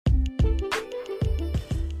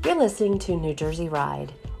You're listening to New Jersey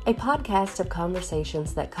Ride, a podcast of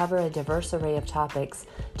conversations that cover a diverse array of topics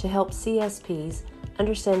to help CSPs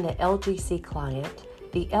understand the LGC client,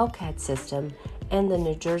 the LCAD system, and the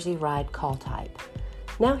New Jersey Ride call type.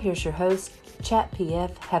 Now here's your host, Chat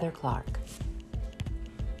PF Heather Clark.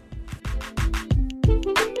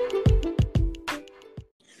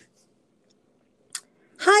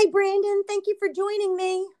 Hi, Brandon. Thank you for joining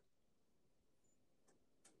me.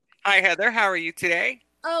 Hi, Heather. How are you today?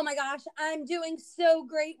 Oh my gosh, I'm doing so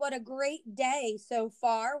great. What a great day so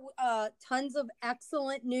far. Tons of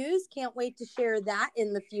excellent news. Can't wait to share that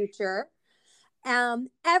in the future.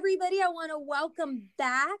 Everybody, I want to welcome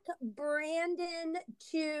back Brandon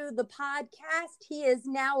to the podcast. He is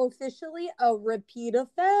now officially a repeat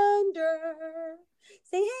offender.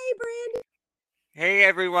 Say hey, Brandon. Hey,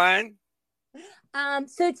 everyone.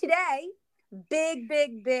 So today, big,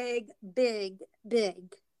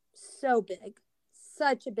 so big,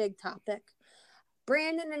 such a big topic.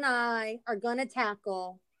 Brandon and I are going to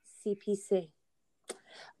tackle CPC.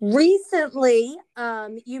 Recently,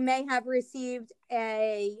 you may have received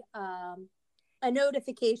a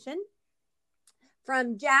notification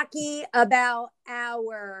from Jackie about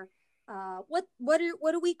our what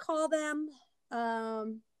do we call them?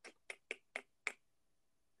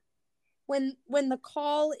 When the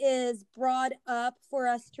call is brought up for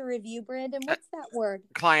us to review, Brandon, what's that word?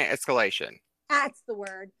 Client escalation. That's the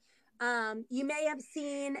word. You may have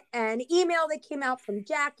seen an email that came out from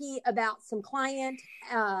Jackie about some client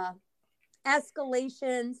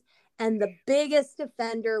escalations, and the biggest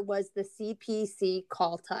offender was the CPC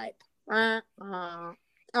call type. All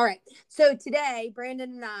right. So today,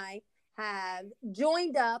 Brandon and I have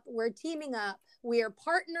joined up. We're teaming up. We are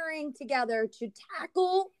partnering together to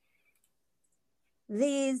tackle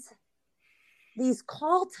these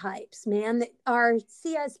call types, man, that our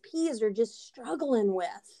CSPs are just struggling with.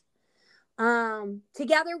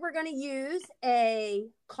 Together, we're going to use a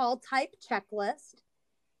call type checklist,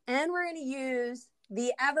 and we're going to use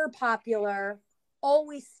the ever popular,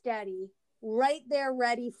 always steady, right there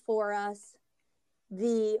ready for us,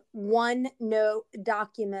 the OneNote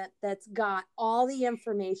document that's got all the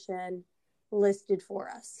information listed for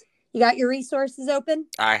us. You got your resources open?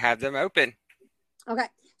 I have them open. Okay,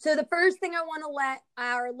 so the first thing I want to let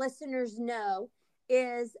our listeners know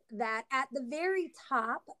is that at the very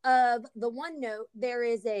top of the OneNote, there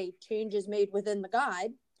is a changes made within the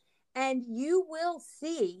guide. And you will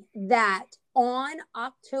see that on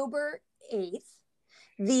October 8th,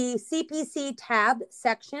 the CPC tab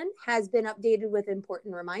section has been updated with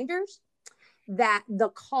important reminders, that the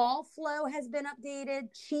call flow has been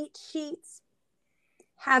updated, cheat sheets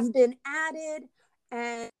have been added,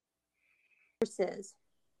 and resources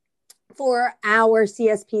for our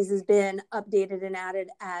CSPs has been updated and added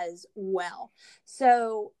as well.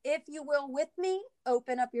 So if you will with me,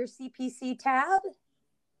 open up your CPC tab.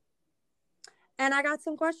 And I got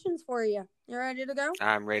some questions for you. You ready to go?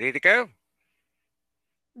 I'm ready to go.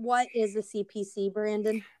 What is a CPC,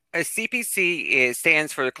 Brandon? A CPC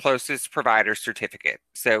stands for the closest provider certificate.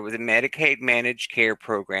 So with a Medicaid managed care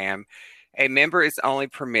program, a member is only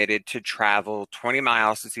permitted to travel 20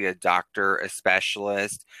 miles to see a doctor, a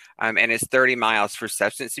specialist, and it's 30 miles for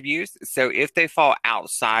substance abuse. So if they fall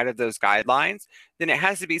outside of those guidelines, then it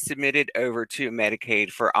has to be submitted over to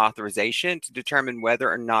Medicaid for authorization to determine whether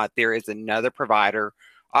or not there is another provider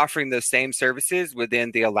offering those same services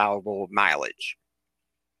within the allowable mileage.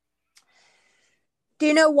 Do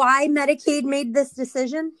you know why Medicaid made this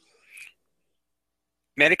decision?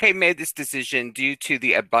 Medicaid made this decision due to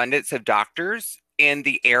the abundance of doctors in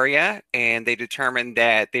the area, and they determined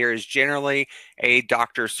that there is generally a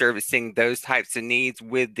doctor servicing those types of needs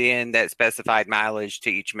within that specified mileage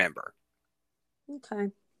to each member. Okay.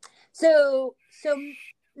 So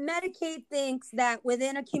Medicaid thinks that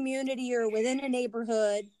within a community or within a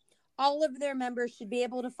neighborhood, all of their members should be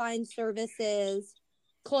able to find services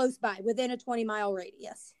close by, within a 20-mile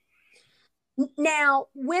radius. Now,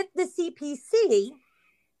 with the CPC,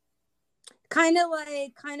 kind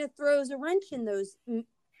of throws a wrench in those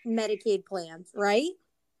Medicaid plans, right?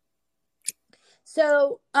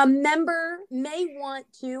 So a member may want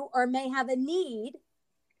to or may have a need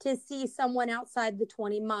to see someone outside the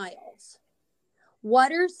 20 miles.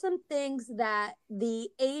 What are some things that the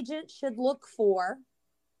agent should look for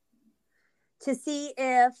to see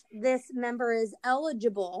if this member is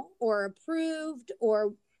eligible or approved,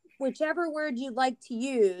 or whichever word you'd like to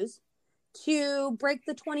use, to break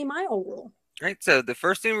the 20-mile rule? Right. So the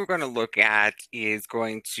first thing we're going to look at is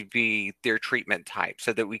going to be their treatment type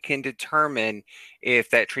so that we can determine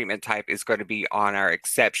if that treatment type is going to be on our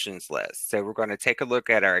exceptions list. So we're going to take a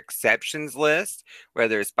look at our exceptions list,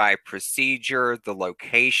 whether it's by procedure, the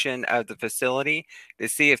location of the facility, to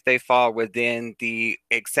see if they fall within the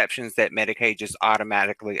exceptions that Medicaid just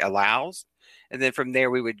automatically allows. And then from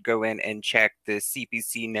there, we would go in and check the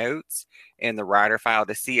CPC notes in the rider file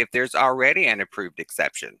to see if there's already an approved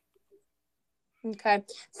exception. Okay.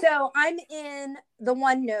 So I'm in the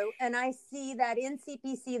OneNote and I see that in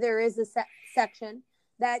CPC there is a section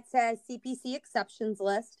that says CPC exceptions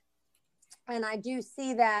list. And I do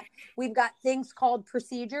see that we've got things called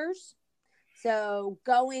procedures. So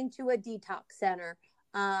going to a detox center.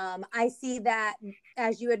 I see that,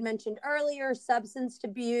 as you had mentioned earlier, substance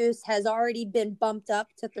abuse has already been bumped up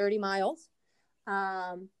to 30 miles.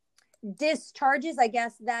 Discharges, I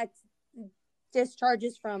guess that's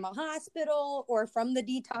discharges from a hospital or from the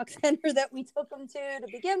detox center that we took them to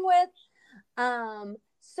begin with,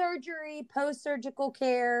 surgery, post-surgical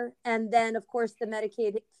care, and then, of course, the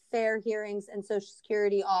Medicaid fair hearings and Social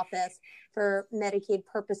Security office for Medicaid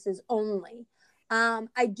purposes only.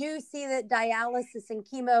 I do see that dialysis and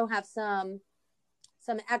chemo have some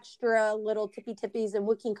extra little tippy-tippies, and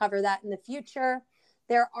we can cover that in the future.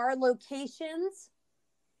 There are locations.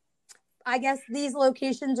 I guess these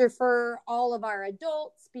locations are for all of our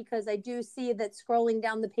adults, because I do see that scrolling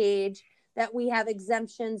down the page that we have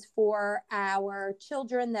exemptions for our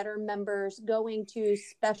children that are members going to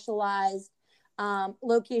specialized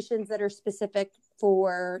locations that are specific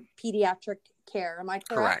for pediatric care. Am I correct?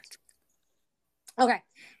 Correct. Okay.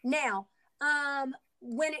 Now,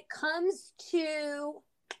 when it comes to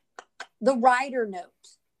the rider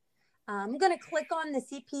note, I'm going to click on the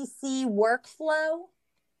CPC workflow.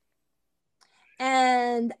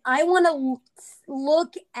 And I want to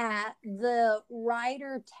look at the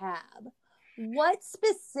rider tab. What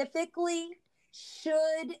specifically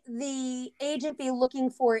should the agent be looking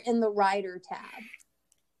for in the rider tab?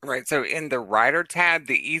 Right. So in the rider tab,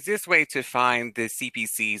 the easiest way to find the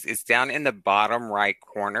CPCs is down in the bottom right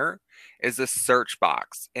corner is a search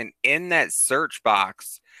box. And in that search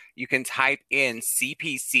box, you can type in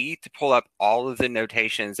CPC to pull up all of the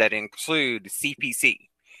notations that include CPC.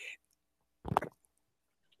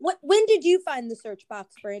 When did you find the search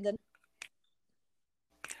box, Brandon?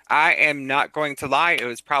 I am not going to lie. It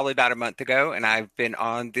was probably about a month ago, and I've been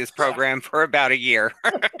on this program for about a year.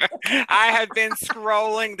 I have been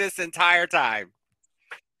scrolling this entire time.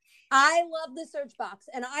 I love the search box,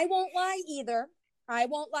 and I won't lie either. I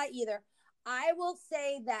will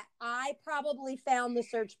say that I probably found the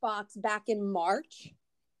search box back in March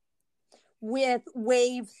with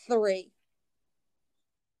wave 3.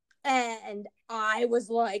 And I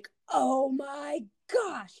was like, oh my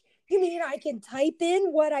gosh, you mean I can type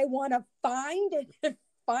in what I want to find and it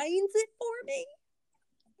finds it for me?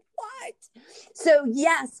 What? So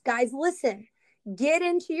yes, guys, listen, get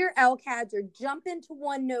into your LCADs or jump into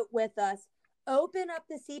OneNote with us. Open up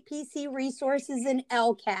the CPC resources in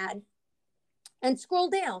LCAD and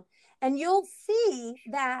scroll down. And you'll see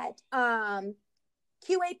that QAPF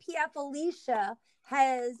Alicia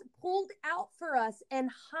has pulled out for us and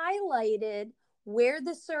highlighted where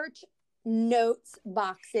the search notes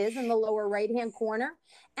box is in the lower right-hand corner.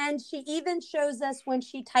 And she even shows us when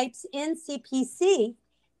she types in CPC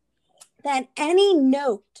that any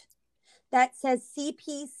note that says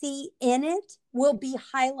CPC in it will be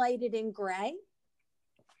highlighted in gray.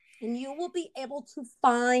 And you will be able to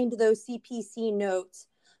find those CPC notes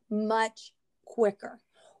much quicker.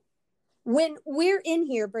 When we're in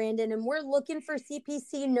here, Brandon, and we're looking for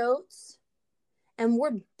CPC notes and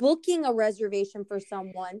we're booking a reservation for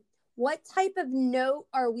someone, what type of note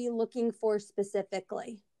are we looking for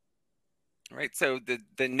specifically? Right. So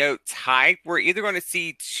the note type, we're either going to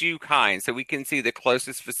see two kinds. So we can see the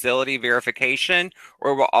closest facility verification,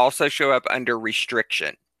 or will also show up under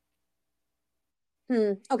restriction.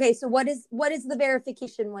 Okay. So what is the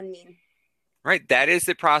verification one mean? Right. That is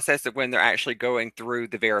the process of when they're actually going through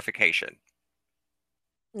the verification.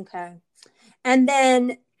 Okay. And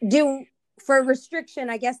then for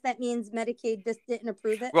restriction, I guess that means Medicaid just didn't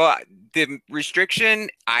approve it? Well, the restriction,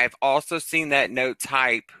 I've also seen that note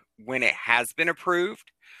type when it has been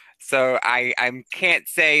approved. So I can't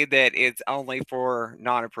say that it's only for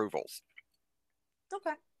non-approvals.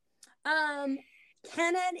 Okay.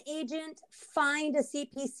 Can an agent find a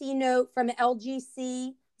CPC note from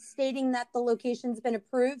LGC stating that the location's been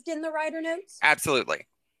approved in the rider notes? Absolutely.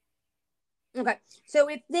 Okay. So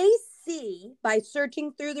if they see by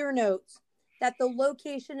searching through their notes that the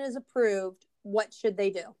location is approved, what should they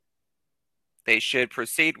do? they should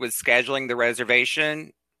proceed with scheduling the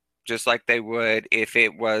reservation just like they would if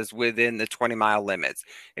it was within the 20-mile limits.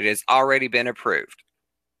 It has already been approved.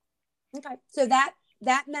 Okay. So that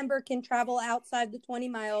member can travel outside the 20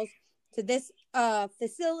 miles to this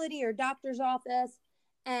facility or doctor's office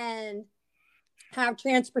and have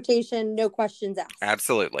transportation, no questions asked.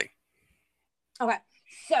 Absolutely. Okay.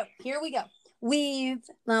 So here we go.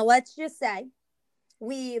 Let's just say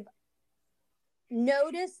we've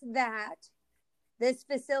noticed that this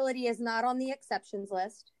facility is not on the exceptions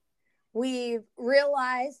list. We've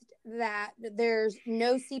realized that there's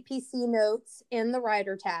no CPC notes in the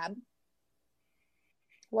rider tab.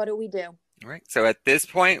 What do we do? All right. So at this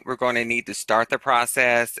point, we're going to need to start the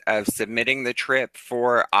process of submitting the trip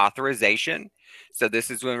for authorization. So this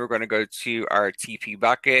is when we're going to go to our TP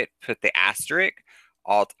bucket, put the asterisk,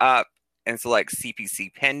 alt up, and select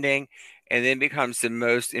CPC pending. And then becomes the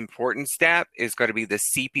most important step is going to be the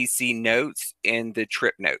CPC notes in the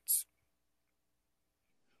trip notes.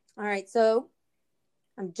 All right. So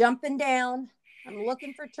I'm jumping down. I'm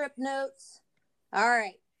looking for trip notes. All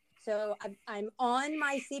right. So I'm on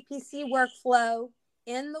my CPC workflow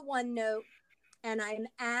in the OneNote, and I'm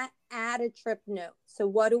at add a trip note. So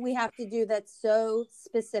what do we have to do that's so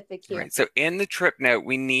specific here? Right. So in the trip note,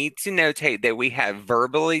 we need to notate that we have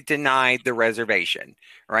verbally denied the reservation,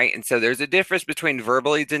 right? And so there's a difference between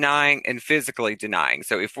verbally denying and physically denying.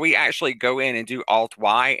 So if we actually go in and do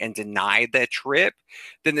Alt-Y and deny the trip,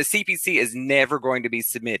 then the CPC is never going to be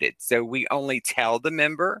submitted. So we only tell the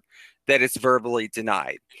member that it's verbally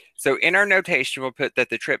denied. So in our notation, we'll put that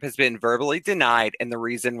the trip has been verbally denied and the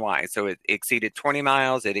reason why. So it exceeded 20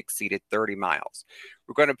 miles, it exceeded 30 miles.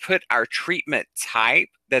 We're going to put our treatment type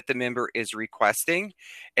that the member is requesting.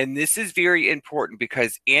 And this is very important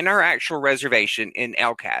because in our actual reservation in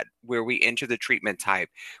LCAD, where we enter the treatment type,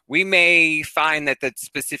 we may find that the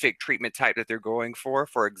specific treatment type that they're going for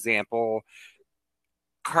example,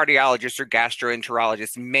 cardiologist or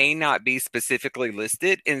gastroenterologist may not be specifically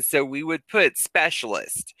listed. And so we would put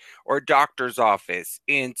specialist or doctor's office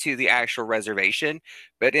into the actual reservation.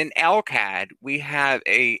 But in LCAD, we have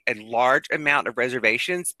a large amount of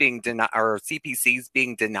reservations being denied or CPCs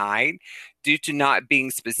being denied due to not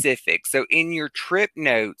being specific. So in your trip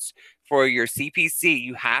notes for your CPC,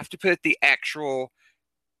 you have to put the actual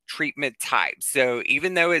treatment type. So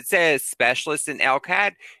even though it says specialist in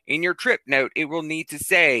LCAD, in your trip note, it will need to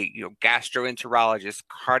say, gastroenterologist,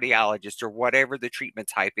 cardiologist, or whatever the treatment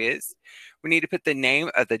type is. We need to put the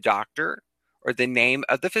name of the doctor or the name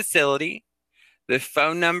of the facility, the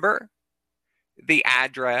phone number, the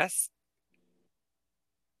address,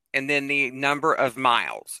 and then the number of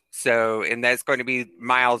miles. So, and that's going to be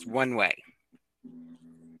miles one way.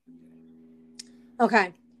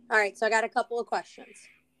 Okay. All right. So I got a couple of questions.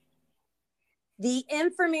 The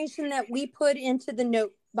information that we put into the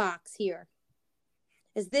note box here,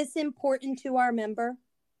 is this important to our member?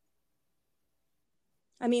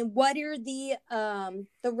 I mean, what are the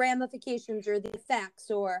ramifications or the effects,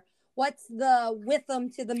 or what's the with them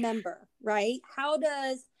to the member, right? How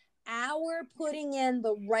does our putting in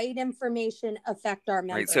the right information affect our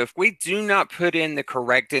member? Right. So if we do not put in the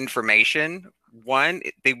correct information, one,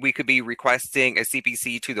 we could be requesting a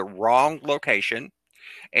CPC to the wrong location.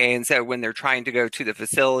 And so when they're trying to go to the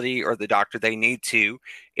facility or the doctor they need to,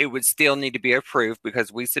 it would still need to be approved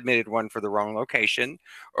because we submitted one for the wrong location.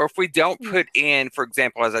 Or if we don't put in, for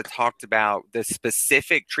example, as I talked about, the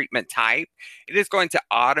specific treatment type, it is going to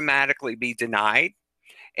automatically be denied.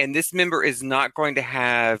 And this member is not going to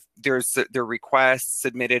have their request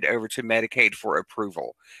submitted over to Medicaid for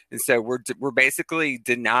approval. And so we're basically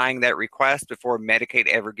denying that request before Medicaid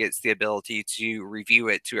ever gets the ability to review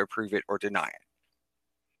it, to approve it, or deny it.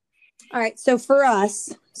 All right. So for us,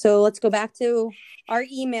 let's go back to our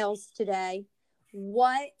emails today.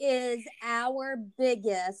 What is our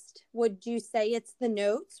biggest, would you say it's the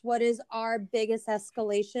notes? What is our biggest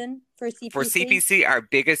escalation for CPC? For CPC, our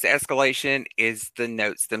biggest escalation is the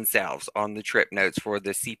notes themselves on the trip notes for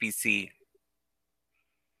the CPC.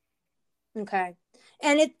 Okay.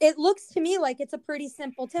 And it looks to me like it's a pretty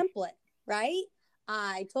simple template, right?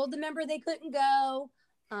 I told the member they couldn't go.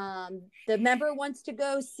 The member wants to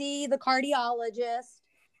go see the cardiologist.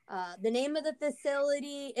 The name of the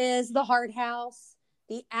facility is the Heart House,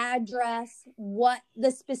 the address, what the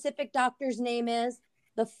specific doctor's name is,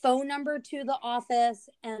 the phone number to the office,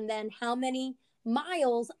 and then how many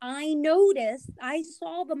miles. I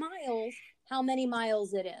saw the miles, how many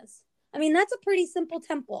miles it is. I mean, that's a pretty simple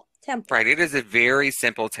template. Right. It is a very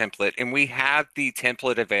simple template, and we have the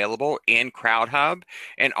template available in CrowdHub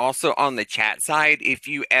and also on the chat side. If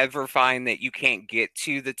you ever find that you can't get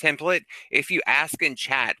to the template, if you ask in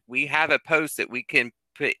chat, we have a post that we can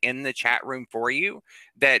put in the chat room for you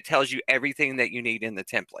that tells you everything that you need in the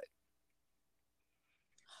template.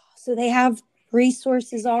 So they have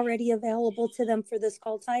resources already available to them for this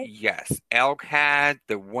call type? Yes. LCAT,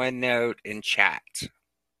 the OneNote, and chat.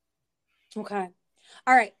 Okay.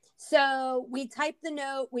 All right. So we type the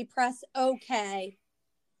note, we press OK.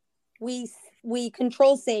 We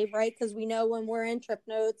control save, right? Because we know when we're in trip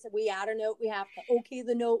notes, we add a note, we have to OK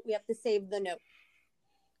the note, we have to save the note.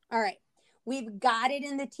 All right. We've got it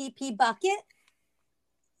in the TP bucket.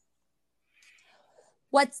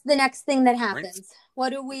 What's the next thing that happens? What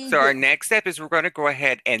do we do? Our next step is we're going to go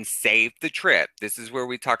ahead and save the trip. This is where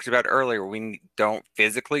we talked about earlier. We don't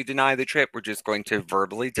physically deny the trip. We're just going to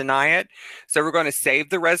verbally deny it. So we're going to save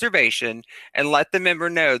the reservation and let the member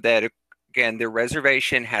know that, again, their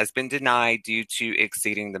reservation has been denied due to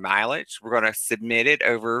exceeding the mileage. We're going to submit it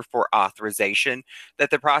over for authorization, that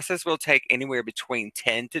the process will take anywhere between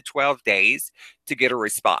 10 to 12 days to get a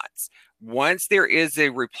response. Once there is a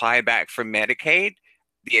reply back from Medicaid,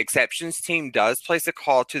 the exceptions team does place a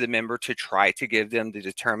call to the member to try to give them the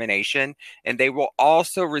determination, and they will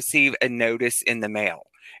also receive a notice in the mail.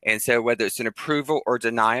 And so whether it's an approval or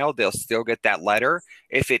denial, they'll still get that letter.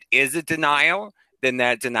 If it is a denial, then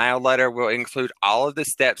that denial letter will include all of the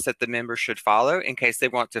steps that the member should follow in case they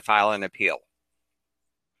want to file an appeal.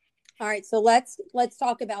 All right, so let's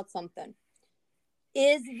talk about something.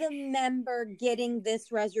 Is the member getting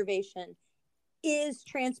this reservation? Is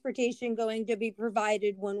transportation going to be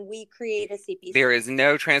provided when we create a CPC? There is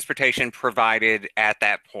no transportation provided at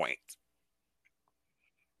that point.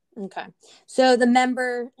 Okay. So the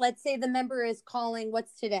member, let's say the member is calling,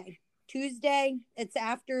 what's today? Tuesday. It's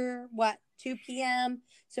after 2 p.m.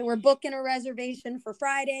 So we're booking a reservation for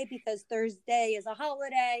Friday because Thursday is a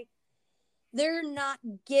holiday. They're not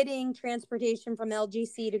getting transportation from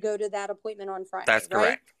LGC to go to that appointment on Friday. That's correct.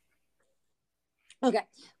 Right? Okay.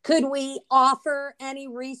 Could we offer any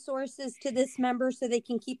resources to this member so they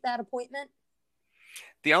can keep that appointment?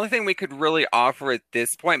 The only thing we could really offer at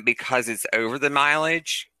this point, because it's over the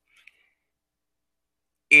mileage,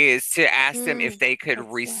 is to ask them if they could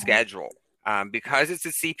reschedule. Because it's a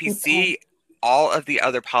CPC, all of the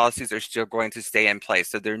other policies are still going to stay in place.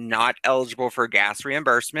 So they're not eligible for gas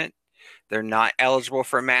reimbursement. They're not eligible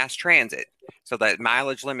for mass transit. So that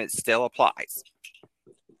mileage limit still applies.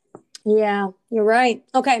 Yeah, you're right.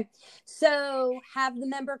 Okay. So have the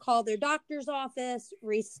member call their doctor's office,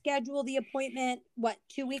 reschedule the appointment,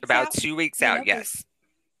 2 weeks About out? 2 weeks out, yes.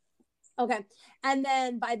 Okay. And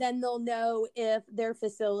then by then they'll know if their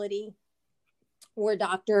facility or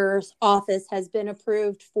doctor's office has been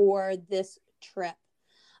approved for this trip.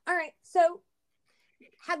 All right. So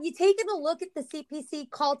have you taken a look at the CPC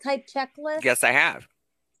call type checklist? Yes, I have.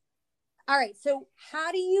 All right. So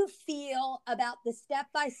how do you feel about the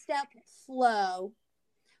step-by-step flow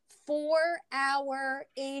for our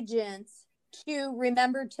agents to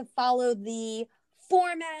remember to follow the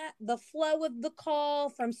format, the flow of the call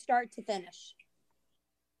from start to finish?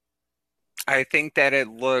 I think that it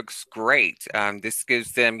looks great. This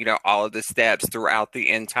gives them, all of the steps throughout the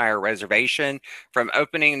entire reservation, from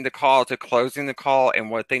opening the call to closing the call, and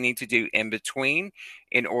what they need to do in between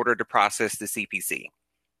in order to process the CPC.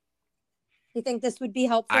 You think this would be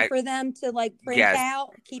helpful for them to print out?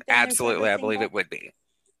 Keep absolutely. I believe it would be.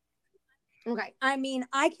 Okay. I mean,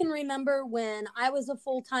 I can remember when I was a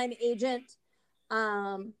full-time agent,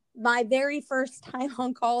 my very first time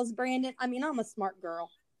on calls, Brandon, I mean, I'm a smart girl.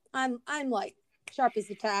 I'm like sharp as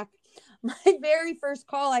a tack. My very first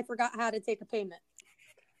call, I forgot how to take a payment.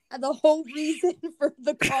 The whole reason for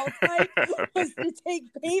the call type was to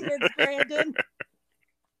take payments, Brandon.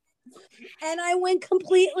 And I went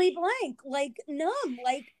completely blank, numb,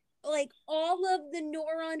 all of the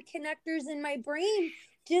neuron connectors in my brain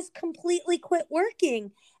just completely quit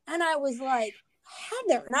working. And I was like,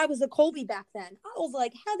 Heather, and I was a Colby back then. I was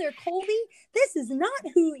like, Heather, Colby, this is not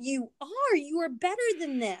who you are. You are better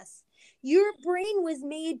than this. Your brain was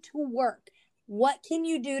made to work. What can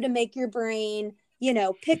you do to make your brain,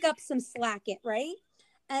 pick up some slack, right?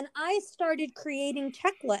 And I started creating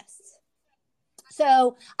checklists.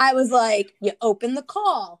 So I was like, you open the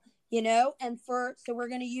call, and so we're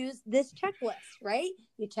going to use this checklist, right?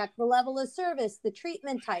 You check the level of service, the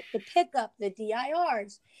treatment type, the pickup, the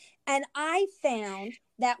DIRs. And I found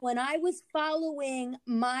that when I was following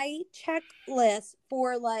my checklist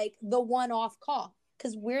for the one-off call,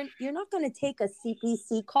 because you're not going to take a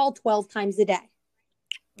CPC call 12 times a day.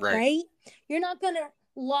 right? You're not going to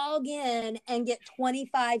log in and get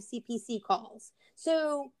 25 CPC calls.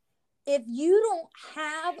 So if you don't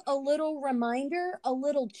have a little reminder, a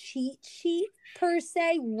little cheat sheet per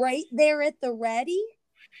se, right there at the ready,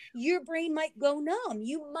 your brain might go numb.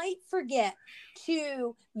 You might forget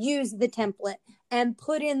to use the template and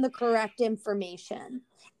put in the correct information.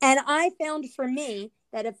 And I found for me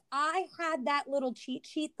that if I had that little cheat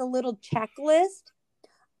sheet, the little checklist,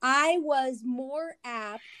 I was more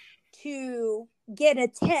apt to get a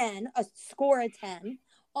score a 10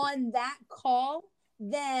 on that call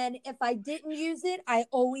than if I didn't use it. I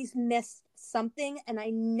always missed something and I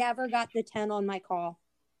never got the 10 on my call.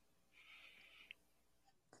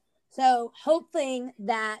 So hoping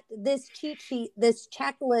that this cheat sheet, this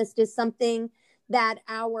checklist is something that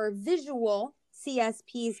our visual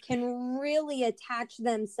CSPs can really attach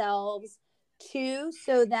themselves to,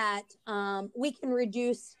 so that we can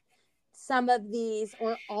reduce some of these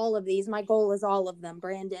or all of these. My goal is all of them,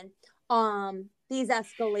 Brandon. These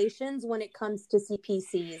escalations when it comes to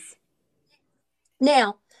CPCs.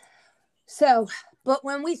 Now, but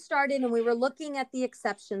when we started and we were looking at the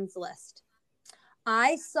exceptions list,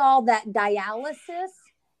 I saw that dialysis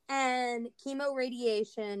and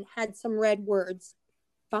chemoradiation had some red words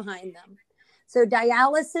behind them. So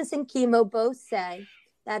dialysis and chemo both say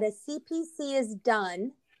that a CPC is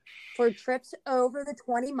done for trips over the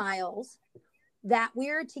 20 miles, that we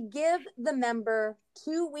are to give the member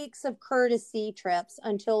 2 weeks of courtesy trips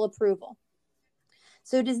until approval.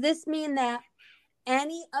 So does this mean that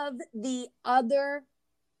any of the other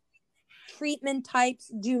treatment types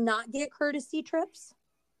do not get courtesy trips?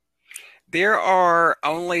 There are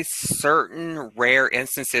only certain rare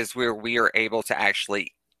instances where we are able to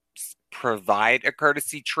actually provide a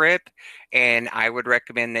courtesy trip, and I would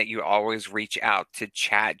recommend that you always reach out to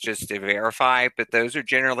chat just to verify, but those are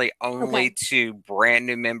generally only to brand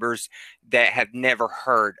new members that have never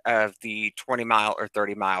heard of the 20-mile or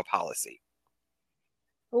 30-mile policy.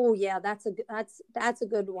 Oh yeah, that's a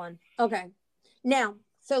good one. Okay. Now,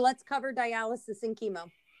 so let's cover dialysis and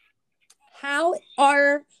chemo. How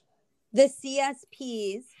are the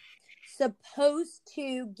CSPs supposed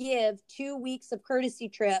to give 2 weeks of courtesy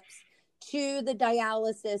trips to the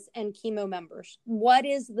dialysis and chemo members? What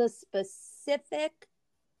is the specific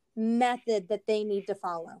method that they need to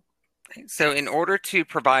follow? So in order to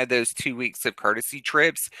provide those 2 weeks of courtesy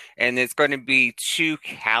trips, and it's going to be 2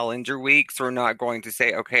 calendar weeks, we're not going to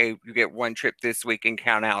say, okay, you get 1 trip this week and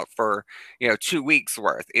count out for, 2 weeks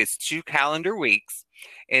worth. It's 2 calendar weeks.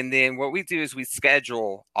 And then what we do is we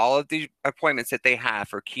schedule all of the appointments that they have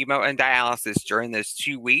for chemo and dialysis during those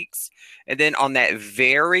 2 weeks. And then on that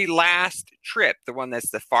very last trip, the one that's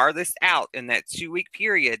the farthest out in that 2-week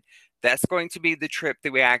period, that's going to be the trip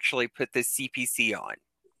that we actually put the CPC on.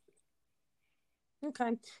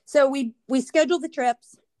 Okay. So we schedule the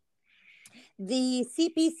trips. The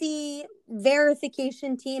CPC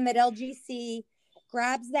verification team at LGC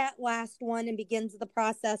grabs that last one and begins the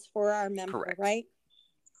process for our member, Correct. Right?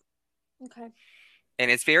 Okay. And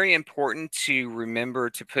it's very important to remember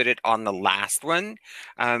to put it on the last one.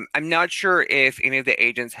 I'm not sure if any of the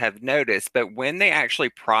agents have noticed, but when they actually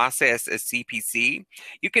process a CPC,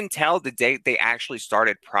 you can tell the date they actually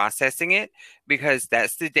started processing it, because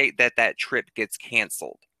that's the date that that trip gets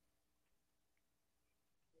canceled.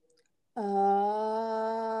 Oh.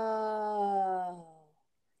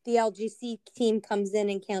 The LGC team comes in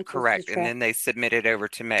and cancels. Correct. And then they submit it over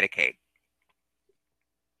to Medicaid.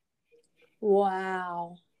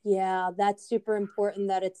 Wow. Yeah, that's super important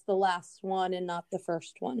that it's the last one and not the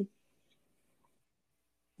first one.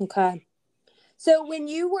 Okay. So when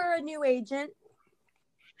you were a new agent,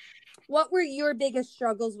 what were your biggest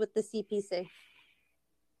struggles with the CPC?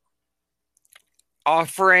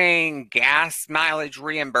 Offering gas mileage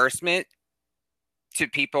reimbursement to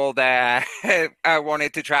people that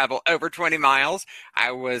wanted to travel over 20 miles.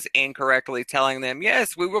 I was incorrectly telling them,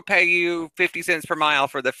 yes, we will pay you 50 cents per mile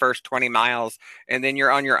for the first 20 miles, and then you're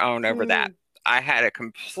on your own over that. I had a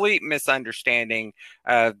complete misunderstanding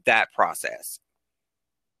of that process.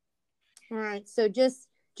 All right. So just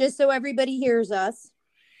so everybody hears us,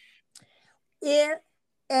 so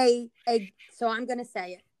I'm going to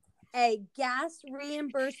say it. A gas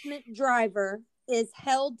reimbursement driver is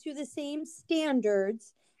held to the same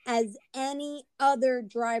standards as any other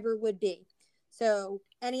driver would be. So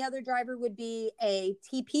any other driver would be a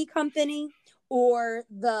TP company or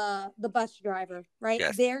the bus driver, right?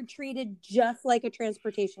 Yes. They're treated just like a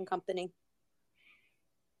transportation company.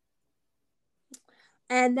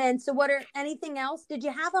 And then, so anything else? Did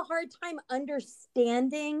you have a hard time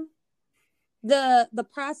understanding The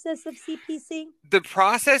process of CPC? The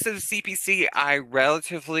process of CPC I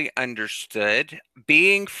relatively understood.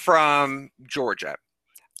 Being from Georgia,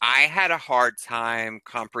 I had a hard time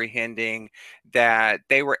comprehending that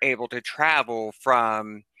they were able to travel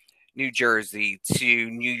from New Jersey to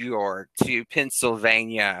New York to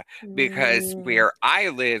Pennsylvania, because where I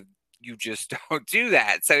live, you just don't do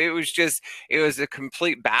that. So it was a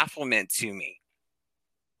complete bafflement to me.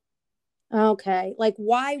 Okay. Like,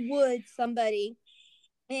 why would somebody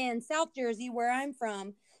in South Jersey, where I'm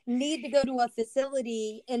from, need to go to a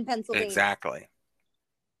facility in Pennsylvania? Exactly.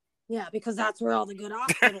 Yeah, because that's where all the good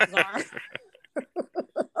hospitals are.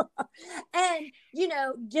 And,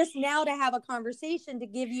 just now to have a conversation to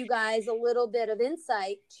give you guys a little bit of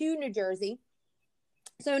insight to New Jersey.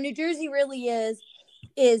 So New Jersey really is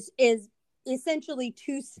essentially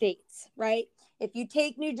two states, right? If you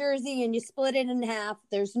take New Jersey and you split it in half,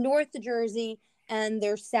 there's North Jersey and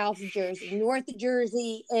there's South Jersey. North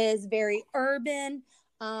Jersey is very urban,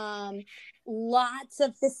 lots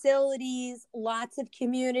of facilities, lots of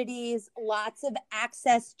communities, lots of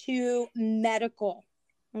access to medical.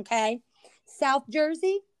 Okay. South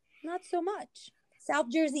Jersey, not so much. South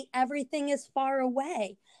Jersey, everything is far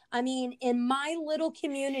away. I mean, in my little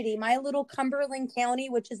community, my little Cumberland County,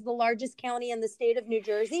 which is the largest county in the state of New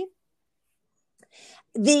Jersey,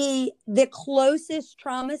 the closest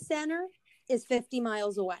trauma center is 50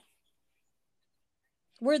 miles away.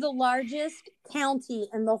 We're the largest county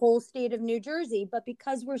in the whole state of New Jersey, but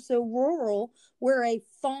because we're so rural, we're a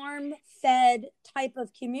farm-fed type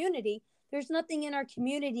of community. There's nothing in our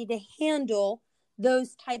community to handle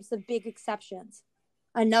those types of big exceptions.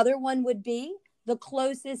 Another one would be the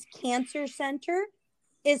closest cancer center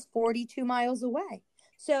is 42 miles away.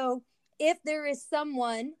 So if there is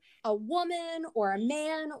someone, a woman or a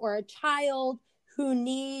man or a child who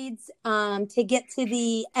needs to get to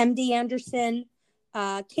the MD Anderson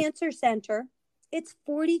Cancer Center, it's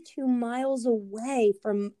 42 miles away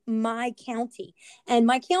from my county. And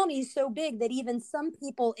my county is so big that even some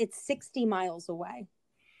people, it's 60 miles away.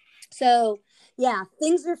 So yeah,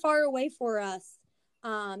 things are far away for us.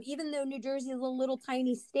 Even though New Jersey is a little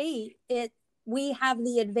tiny state, we have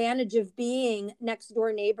the advantage of being next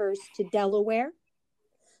door neighbors to Delaware,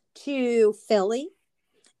 to Philly,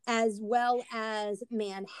 as well as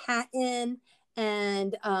Manhattan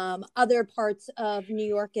and other parts of New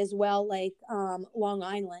York as well, like Long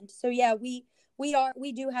Island. So yeah, we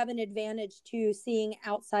do have an advantage to seeing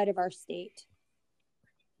outside of our state.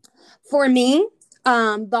 For me,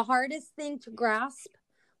 the hardest thing to grasp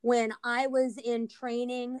when I was in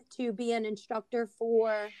training to be an instructor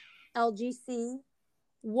for LGC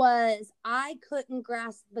was I couldn't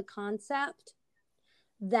grasp the concept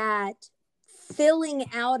that filling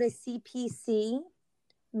out a CPC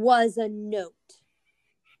was a note.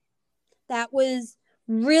 That was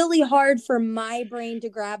really hard for my brain to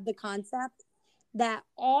grab the concept that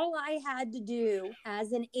all I had to do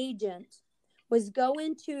as an agent was go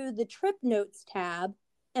into the trip notes tab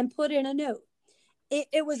and put in a note.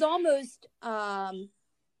 It was almost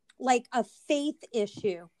like a faith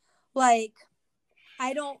issue. Like,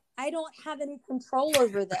 I don't have any control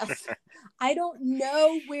over this. I don't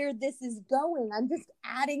know where this is going. I'm just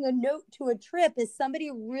adding a note to a trip. Is somebody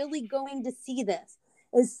really going to see this?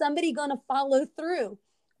 Is somebody going to follow through?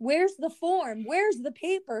 Where's the form? Where's the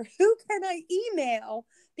paper? Who can I email?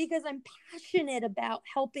 Because I'm passionate about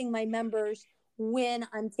helping my members when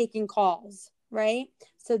I'm taking calls, right?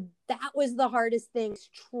 So that was the hardest thing,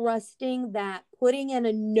 trusting that putting in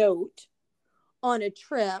a note on a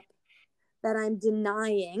trip that I'm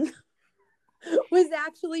denying was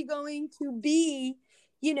actually going to be,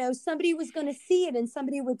 somebody was going to see it and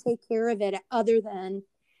somebody would take care of it other than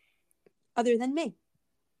me.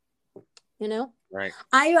 Right.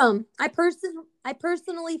 I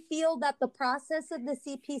personally feel that the process of the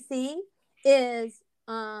CPC is,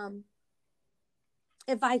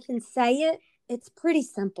 if I can say it, it's pretty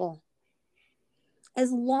simple.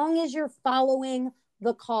 As long as you're following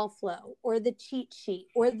the call flow or the cheat sheet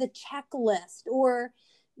or the checklist, or,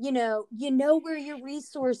 you know where your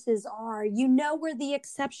resources are, where the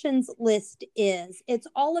exceptions list is. It's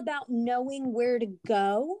all about knowing where to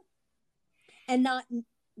go and not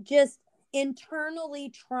just internally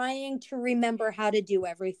trying to remember how to do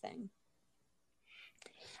everything.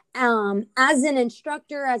 As an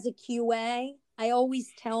instructor, as a QA, I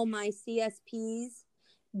always tell my CSPs,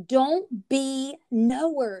 don't be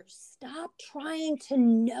knowers. Stop trying to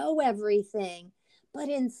know everything, but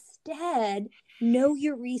instead know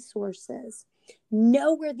your resources,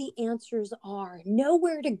 know where the answers are, know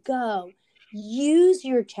where to go, use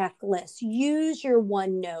your checklist, use your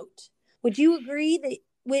OneNote. Would you agree that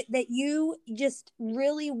that you just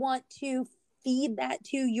really want to feed that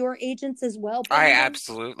to your agents as well, I Brandon?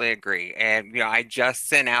 absolutely agree. And, I just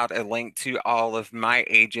sent out a link to all of my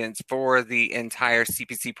agents for the entire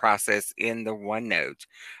CPC process in the OneNote.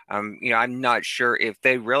 I'm not sure if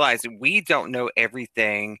they realize that we don't know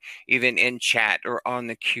everything, even in chat or on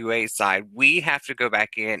the QA side. We have to go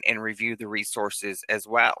back in and review the resources as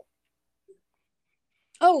well.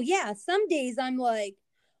 Oh, yeah. Some days I'm like,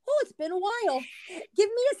 oh, it's been a while. Give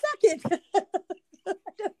me a second. I'm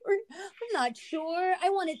not sure. I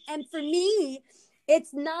want it. And for me,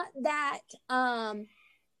 it's not that,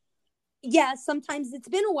 yeah, sometimes it's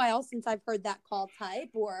been a while since I've heard that call type,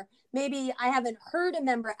 or maybe I haven't heard a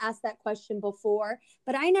member ask that question before,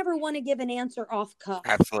 but I never want to give an answer off cuff.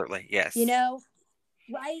 Absolutely. Yes.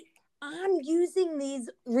 Right? I'm using these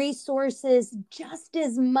resources just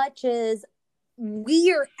as much as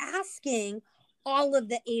we are asking all of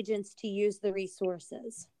the agents to use the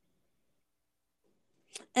resources.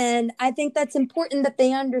 And I think that's important that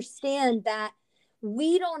they understand that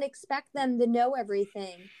we don't expect them to know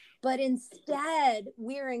everything, but instead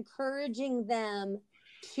we're encouraging them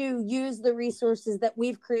to use the resources that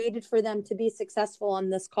we've created for them to be successful on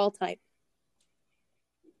this call type.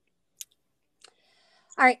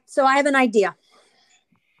 All right, so I have an idea.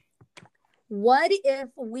 What if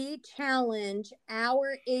we challenge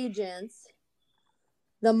our agents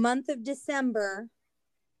the month of December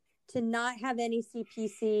to not have any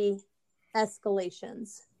CPC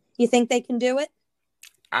escalations? You think they can do it?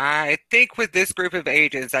 I think with this group of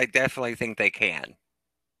agents, I definitely think they can.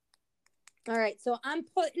 All right, so I'm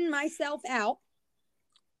putting myself out.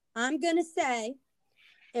 I'm going to say,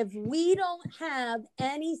 if we don't have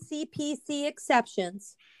any CPC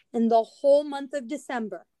exceptions in the whole month of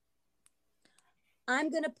December, I'm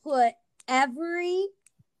going to put every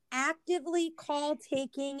actively call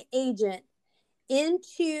taking agent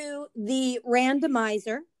into the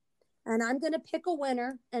randomizer, and I'm going to pick a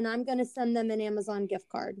winner, and I'm going to send them an Amazon gift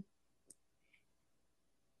card.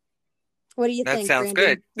 What do you think, That sounds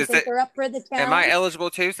Brandon? good. You think they're up for the challenge? Am I eligible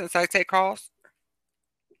too, since I take calls?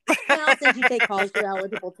 Well, since you take calls, you're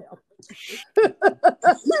eligible too.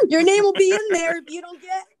 Your name will be in there if you don't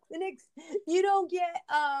get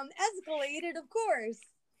escalated, of course.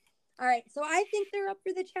 All right, so I think they're up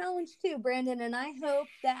for the challenge too, Brandon, and I hope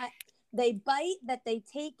that they bite, that they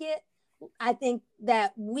take it. I think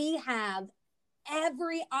that we have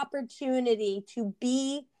every opportunity to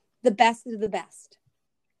be the best of the best.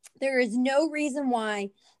 There is no reason why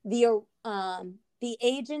the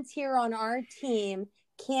agents here on our team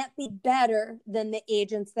can't be better than the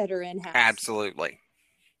agents that are in-house. Absolutely.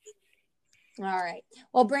 All right.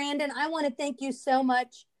 Well, Brandon, I want to thank you so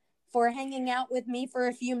much for hanging out with me for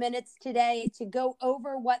a few minutes today to go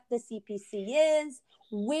over what the CPC is,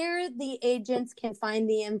 where the agents can find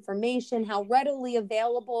the information, how readily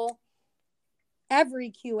available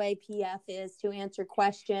every QAPF is to answer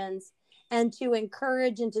questions, and to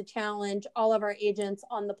encourage and to challenge all of our agents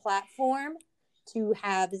on the platform to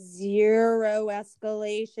have 0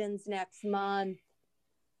 escalations next month.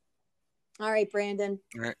 All right, Brandon.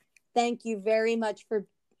 All right. Thank you very much for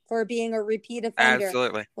being a repeat offender.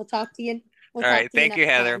 Absolutely. We'll talk to you. All right. Thank you,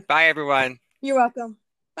 Heather. Time. Bye, everyone. You're welcome.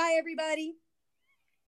 Bye, everybody.